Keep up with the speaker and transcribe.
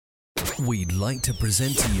We'd like to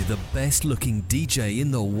present to you the best looking DJ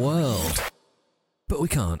in the world, but we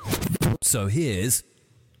can't. So here's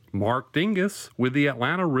Mark Dingus with the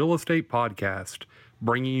Atlanta Real Estate Podcast,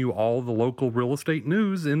 bringing you all the local real estate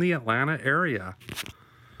news in the Atlanta area.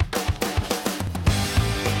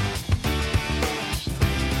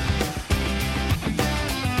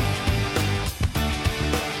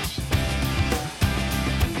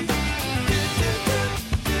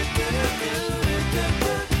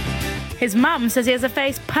 His mum says he has a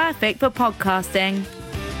face perfect for podcasting.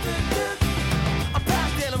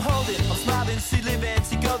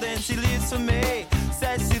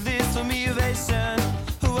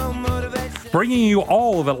 Bringing you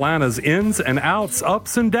all of Atlanta's ins and outs,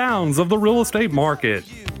 ups and downs of the real estate market.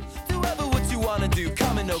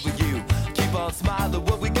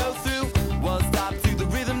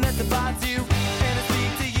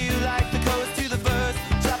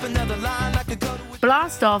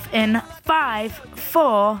 Blast off in 5,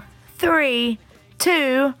 4, 3,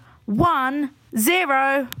 2, 1,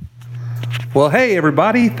 0. Well, hey,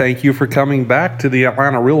 everybody. Thank you for coming back to the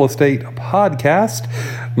Atlanta Real Estate Podcast.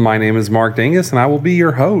 My name is Mark Dingus, and I will be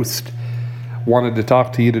your host. Wanted to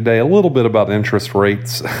talk to you today a little bit about interest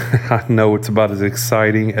rates. I know it's about as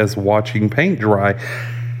exciting as watching paint dry.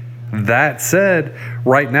 That said,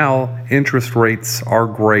 right now, interest rates are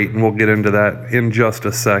great, and we'll get into that in just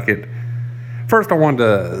a second. First, I wanted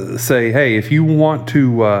to say, hey, if you want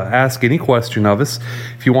to ask any question of us,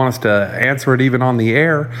 if you want us to answer it even on the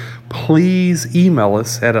air, please email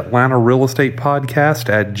us at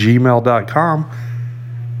atlantarealestatepodcast@gmail.com.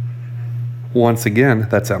 Once again,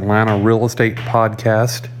 that's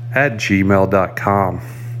atlantarealestatepodcast@gmail.com.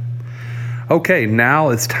 Okay, now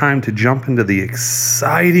it's time to jump into the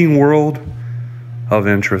exciting world of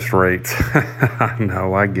interest rates. I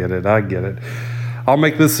know, I get it. I'll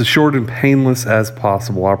make this as short and painless as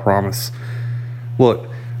possible, I promise. Look,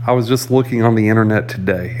 I was just looking on the internet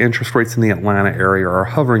today. Interest rates in the Atlanta area are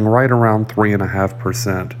hovering right around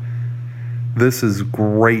 3.5%. This is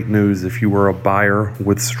great news if you are a buyer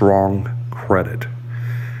with strong credit.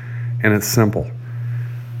 And it's simple.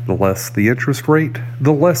 The less the interest rate,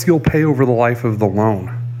 the less you'll pay over the life of the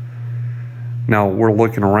loan. Now, we're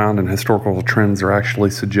looking around and historical trends are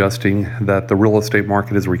actually suggesting that the real estate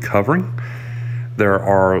market is recovering. There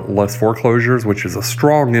are less foreclosures, which is a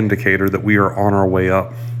strong indicator that we are on our way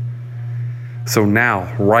up. So now,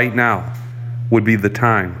 right now, would be the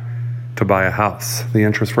time to buy a house. The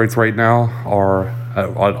interest rates right now are at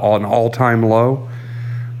an all-time low.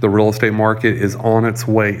 The real estate market is on its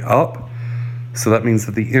way up. So that means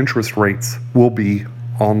that the interest rates will be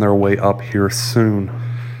on their way up here soon.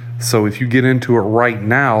 So if you get into it right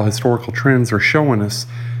now, historical trends are showing us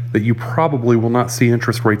that you probably will not see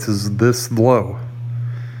interest rates as this low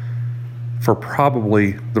for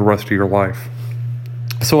probably the rest of your life.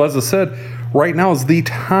 So as I said, right now is the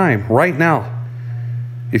time. Right now,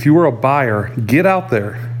 if you are a buyer, get out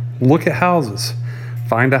there, look at houses,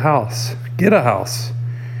 find a house, get a house.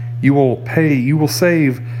 You will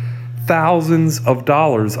save thousands of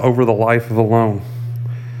dollars over the life of a loan.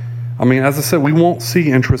 I mean, as I said, we won't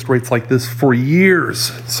see interest rates like this for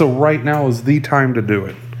years. So right now is the time to do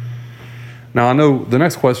it. Now, I know the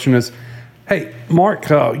next question is, hey, Mark,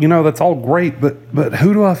 that's all great, but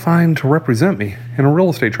who do I find to represent me in a real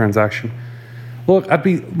estate transaction? Look, I'd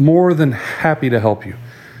be more than happy to help you.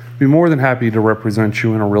 Be more than happy to represent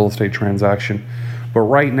you in a real estate transaction. But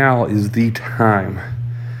right now is the time.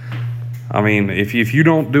 I mean, if you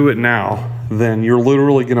don't do it now, then you're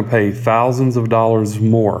literally going to pay thousands of dollars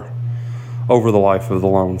more over the life of the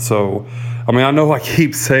loan. So, I mean, I know I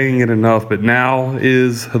keep saying it enough, but now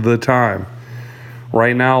is the time.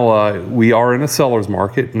 Right now, we are in a seller's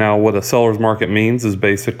market. Now, what a seller's market means is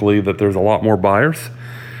basically that there's a lot more buyers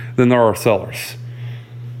than there are sellers.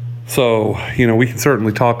 So, we can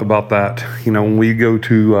certainly talk about that. When we go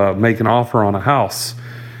to make an offer on a house,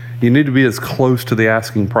 you need to be as close to the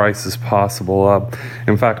asking price as possible.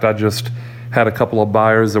 In fact, I just had a couple of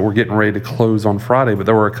buyers that were getting ready to close on Friday, but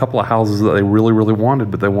there were a couple of houses that they really, really wanted,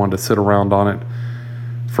 but they wanted to sit around on it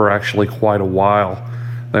for actually quite a while.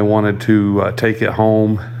 They wanted to take it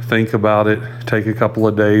home, think about it, take a couple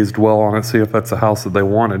of days, dwell on it, see if that's the house that they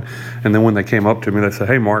wanted. And then when they came up to me, they said,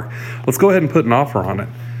 hey, Mark, let's go ahead and put an offer on it.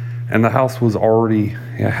 And the house was already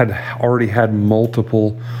had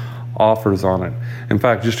multiple offers on it. In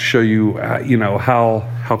fact, just to show you, how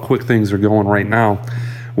quick things are going right now,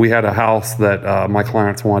 we had a house that my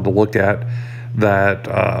clients wanted to look at that,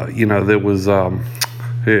 that was,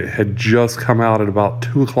 it had just come out at about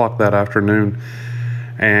 2 o'clock that afternoon.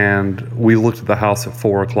 And we looked at the house at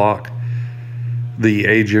 4 o'clock. the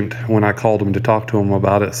agent, when I called him to talk to him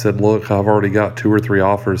about it, said, look, I've already got 2 or 3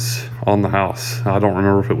 offers on the house. I don't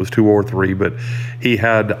remember if it was 2 or 3, but he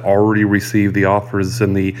had already received the offers,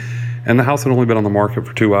 and the house had only been on the market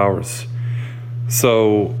for 2 hours.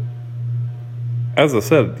 So, as I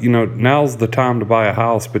said, you know, now's the time to buy a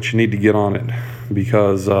house, but you need to get on it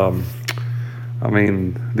because, I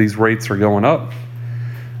mean, these rates are going up,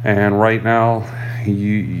 and right now,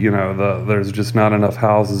 there's just not enough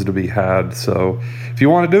houses to be had. So if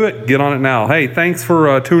you want to do it, get on it now. Hey, thanks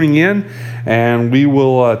for tuning in, and we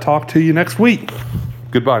will talk to you next week.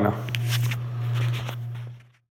 Goodbye now.